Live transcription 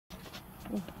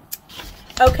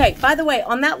Okay, by the way,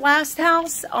 on that last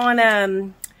house on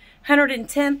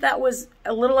 110th, that was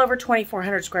a little over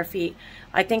 2,400 square feet.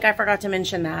 I think I forgot to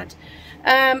mention that.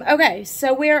 Okay,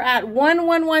 so we're at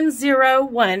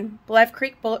 11101 Bluff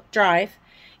Creek Drive.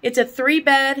 It's a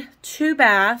 3-bed,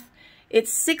 2-bath.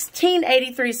 It's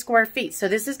 1,683 square feet. So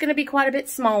this is going to be quite a bit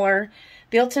smaller,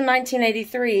 built in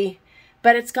 1983,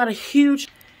 but it's got a huge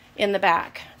in the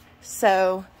back.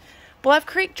 So Bluff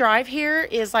Creek Drive here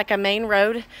is like a main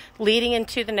road leading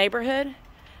into the neighborhood.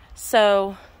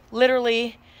 So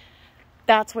literally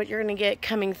that's what you're going to get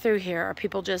coming through here, are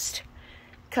people just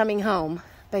coming home,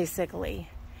 basically.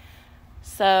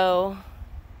 So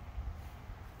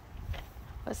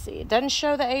let's see, it doesn't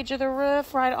show the age of the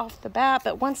roof right off the bat,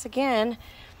 but once again,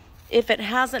 if it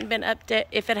hasn't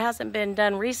been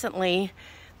done recently,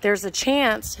 there's a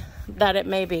chance that it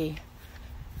may be.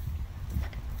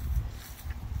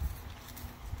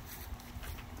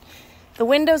 The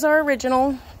windows are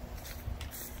original.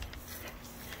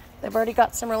 They've already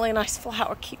got some really nice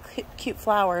cute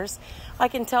flowers. I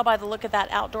can tell by the look of that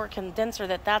outdoor condenser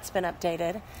that that's been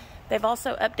updated. They've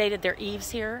also updated their eaves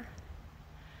here,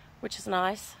 which is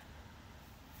nice.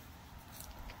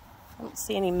 I don't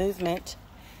see any movement.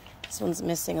 This one's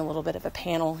missing a little bit of a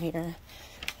panel here.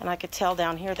 And I could tell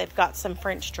down here they've got some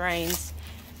French drains,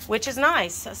 which is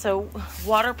nice. So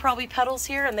water probably puddles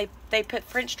here, and they put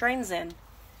French drains in.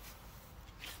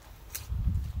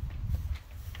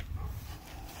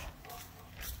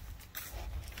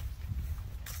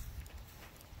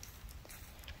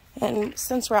 And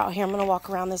since we're out here, I'm going to walk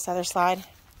around this other side.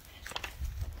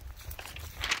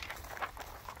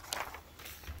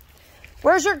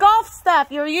 Where's your golf stuff?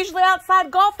 You're usually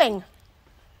outside golfing.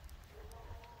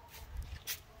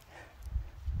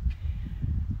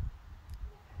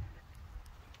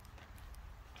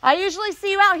 I usually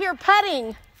see you out here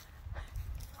putting.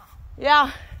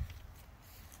 Yeah.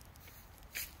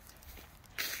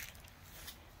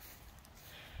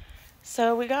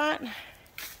 So we got...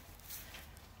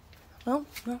 Well,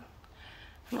 I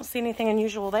don't see anything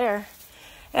unusual there.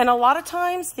 And a lot of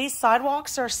times these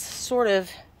sidewalks are sort of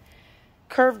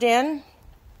curved in.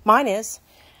 Mine is.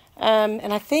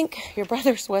 And I think your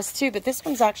brother's was too, but this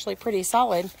one's actually pretty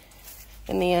solid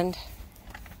in the end.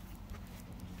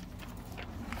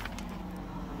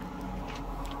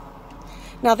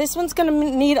 Now this one's going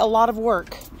to need a lot of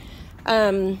work.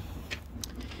 And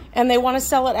they want to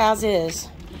sell it as is.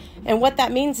 And what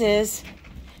that means is,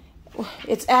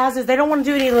 it's as is. They don't want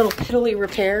to do any little piddly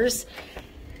repairs.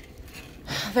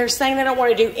 They're saying they don't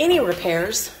want to do any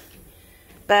repairs.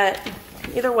 But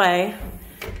either way,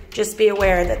 just be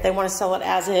aware that they want to sell it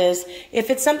as is. If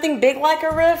it's something big like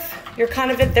a roof, they're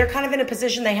kind of in a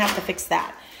position they have to fix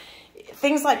that.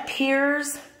 Things like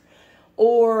piers,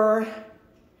 or,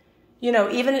 you know,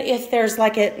 even if there's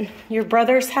like at your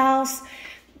brother's house,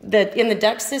 in the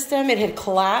duct system, it had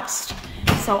collapsed.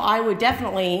 So I would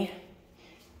definitely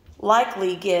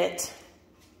likely get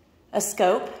a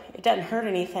scope. It doesn't hurt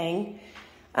anything.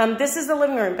 This is the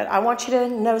living room, but I want you to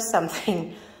know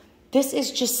something. This is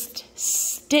just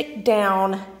stick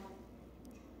down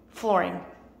flooring.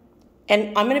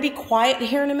 And I'm gonna be quiet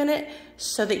here in a minute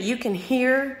so that you can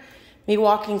hear me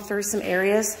walking through some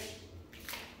areas.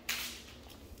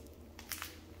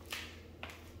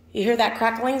 You hear that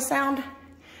crackling sound?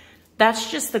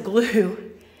 That's just the glue.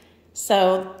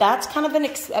 So that's kind of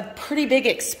a pretty big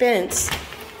expense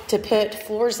to put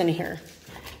floors in here.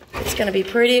 It's going to be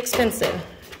pretty expensive.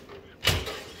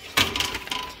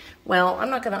 Well, I'm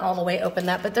not going to all the way open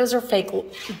that, but those are fake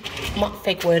wood.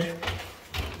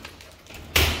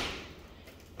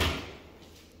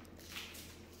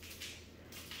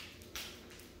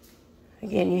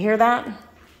 Again, you hear that?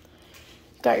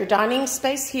 Got your dining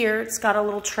space here. It's got a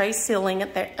little tray ceiling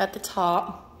at the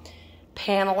top.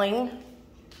 Paneling.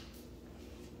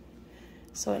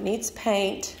 So it needs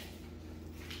paint.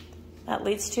 That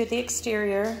leads to the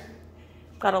exterior.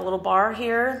 Got a little bar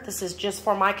here. This is just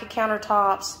for mica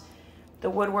countertops. The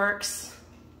woodworks,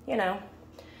 you know,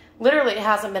 literally it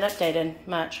hasn't been updated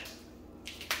much.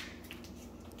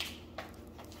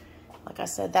 Like I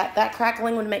said, that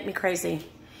crackling would make me crazy.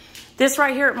 This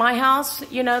right here at my house,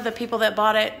 you know, the people that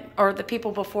bought it, or the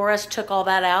people before us, took all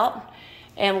that out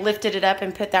and lifted it up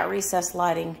and put that recessed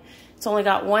lighting. It's only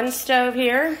got one stove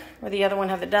here, where the other one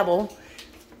had the double.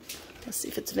 Let's see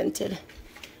if it's vented.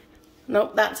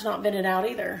 Nope, that's not vented out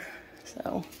either.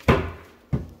 So,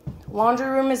 laundry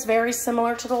room is very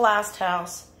similar to the last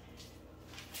house.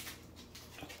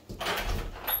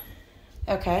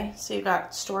 Okay, so you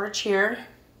got storage here.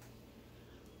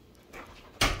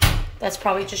 That's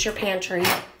probably just your pantry.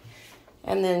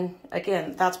 And then,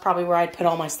 again, that's probably where I'd put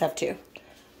all my stuff too.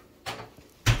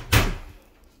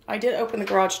 I did open the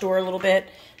garage door a little bit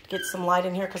to get some light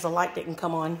in here because the light didn't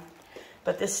come on.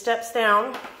 But this steps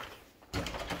down.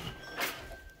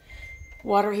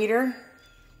 Water heater.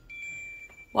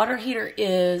 Water heater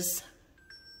is,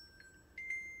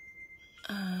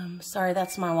 sorry,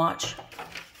 that's my watch.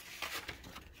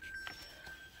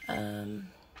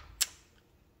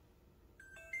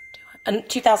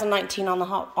 2019 on the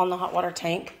hot water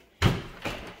tank.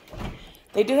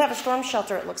 They do have a storm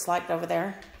shelter, it looks like, over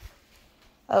there.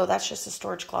 Oh, that's just a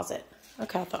storage closet.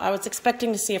 Okay, I was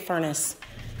expecting to see a furnace.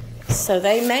 So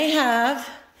they may have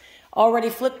already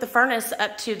flipped the furnace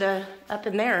up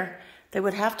in there. They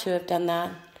would have to have done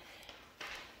that.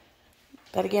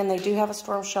 But again, they do have a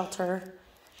storm shelter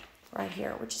right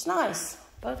here, which is nice.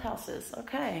 Both houses,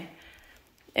 okay.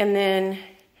 And then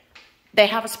they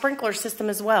have a sprinkler system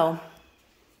as well,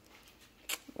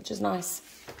 which is nice.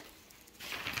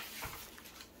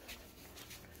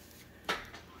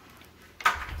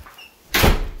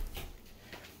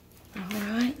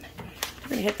 All right, we're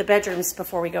gonna hit the bedrooms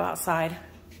before we go outside.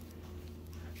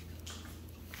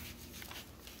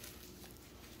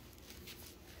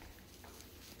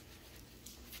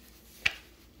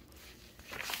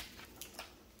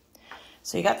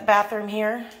 So you got the bathroom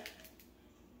here.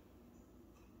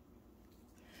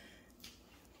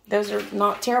 Those are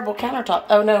not terrible countertops.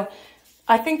 Oh no,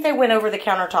 I think they went over the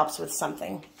countertops with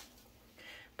something.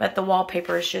 But the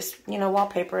wallpaper is just, you know,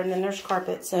 wallpaper, and then there's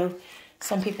carpet, so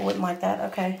some people wouldn't like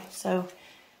that. Okay, so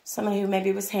somebody who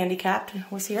maybe was handicapped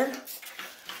was here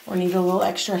or needed a little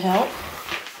extra help.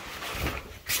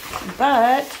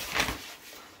 But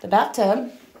the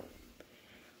bathtub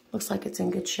looks like it's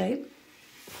in good shape.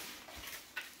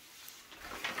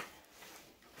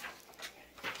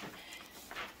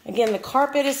 Again, the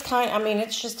carpet is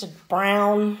it's just a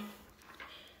brown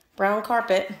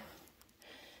carpet.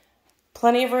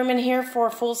 Plenty of room in here for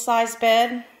a full-size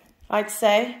bed, I'd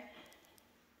say.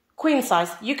 Queen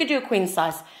size. You could do a queen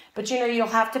size. But, you know, you'll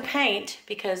have to paint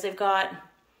because they've got,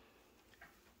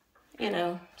 you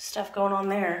know, stuff going on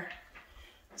there.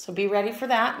 So be ready for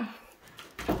that.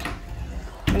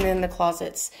 And then the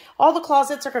closets. All the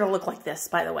closets are going to look like this,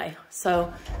 by the way.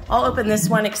 So I'll open this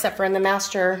one except for in the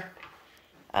master.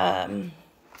 Oh,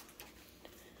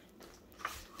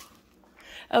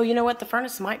 you know what? The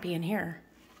furnace might be in here.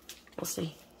 We'll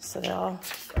see. So they're all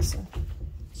got some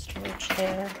storage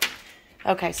there.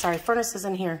 Okay, sorry. Furnace is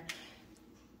in here.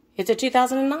 It's a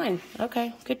 2009.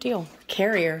 Okay, good deal.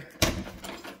 Carrier.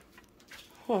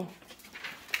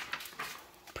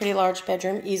 Pretty large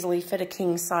bedroom. Easily fit a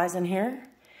king size in here.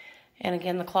 And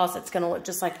again, the closet's going to look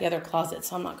just like the other closet,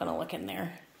 so I'm not going to look in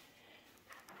there.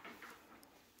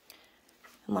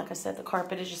 And like I said, the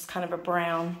carpet is just kind of a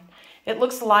brown. It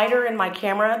looks lighter in my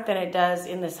camera than it does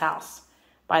in this house,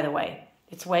 by the way.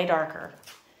 It's way darker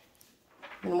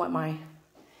than what my...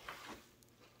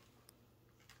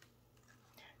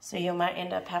 So you might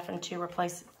end up having to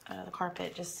replace the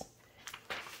carpet just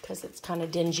because it's kind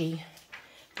of dingy.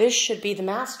 This should be the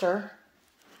master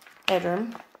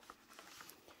bedroom.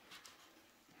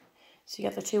 So you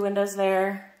got the two windows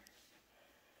there.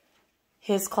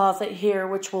 His closet here,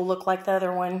 which will look like the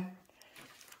other one.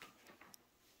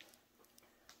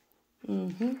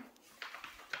 And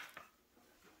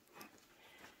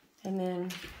then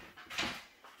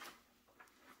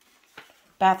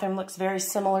bathroom looks very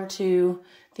similar to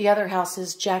the other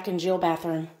house's Jack and Jill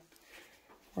bathroom,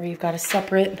 where you've got a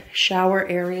separate shower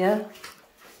area.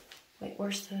 Wait,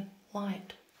 where's the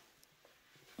light?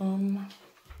 Am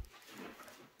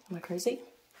I crazy?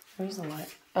 Where's the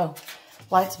light? Oh,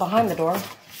 light's behind the door.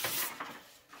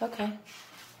 Okay.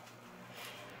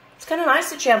 It's kind of nice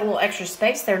that you have a little extra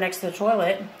space there next to the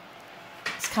toilet.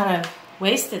 It's kind of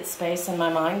wasted space in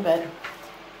my mind, but you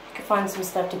could find some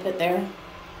stuff to put there.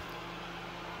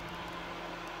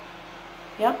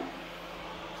 Yep.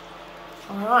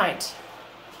 All right.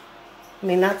 I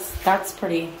mean, that's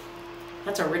pretty,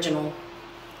 that's original.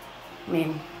 I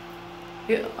mean,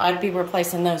 I'd be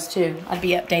replacing those too. I'd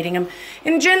be updating them.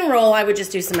 In general, I would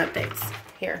just do some updates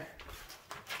here.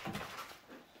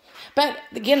 But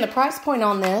again, the price point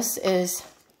on this is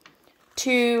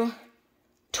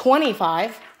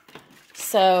 $225.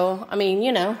 So, I mean,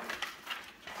 you know,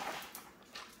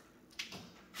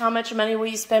 how much money will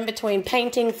you spend between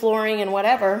painting, flooring, and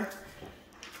whatever?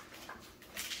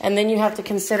 And then you have to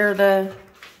consider the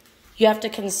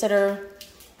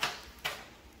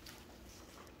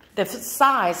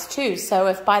size too. So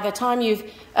if by the time you've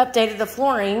updated the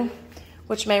flooring,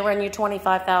 which may run you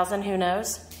 $25,000, who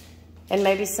knows, and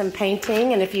maybe some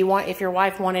painting, and if your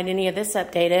wife wanted any of this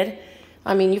updated,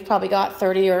 I mean, you've probably got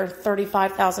 $30,000 or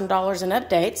 $35,000 in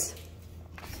updates.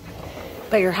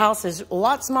 But your house is a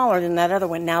lot smaller than that other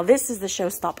one. Now, this is the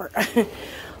showstopper.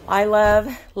 I love,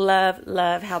 love,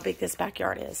 love how big this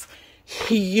backyard is.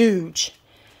 Huge.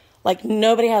 Like,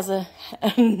 nobody has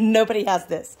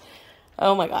this.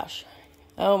 Oh, my gosh.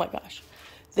 Oh, my gosh.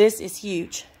 This is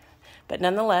huge. But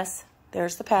nonetheless,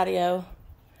 there's the patio.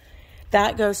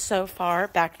 That goes so far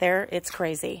back there. It's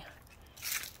crazy.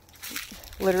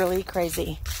 Literally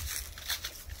crazy.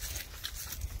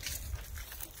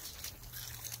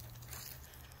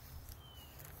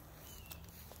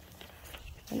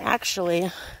 And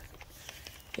actually,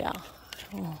 yeah.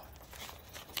 Oh.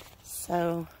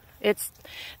 So it's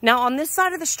now on this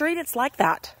side of the street, it's like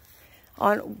that.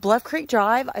 On Bluff Creek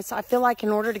Drive, I feel like in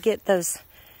order to get those,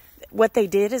 what they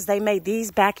did is they made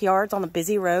these backyards on the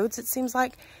busy roads, it seems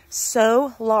like,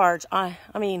 so large. I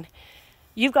mean,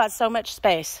 you've got so much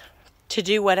space to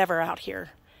do whatever out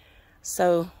here.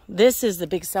 So this is the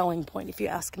big selling point, if you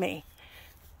ask me.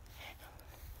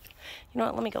 You know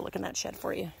what? Let me go look in that shed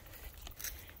for you.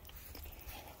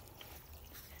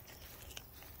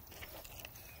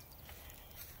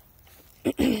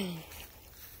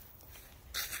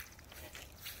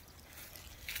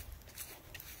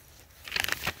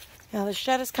 Now, the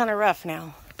shed is kind of rough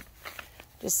now,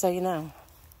 just so you know.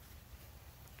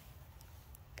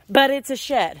 But it's a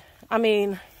shed. I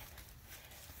mean,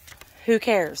 who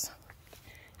cares?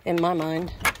 In my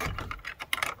mind.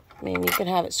 I mean, you can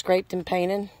have it scraped and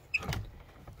painted.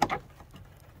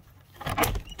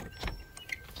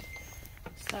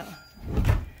 So,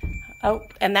 oh,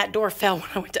 and that door fell when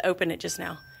I went to open it just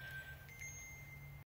now.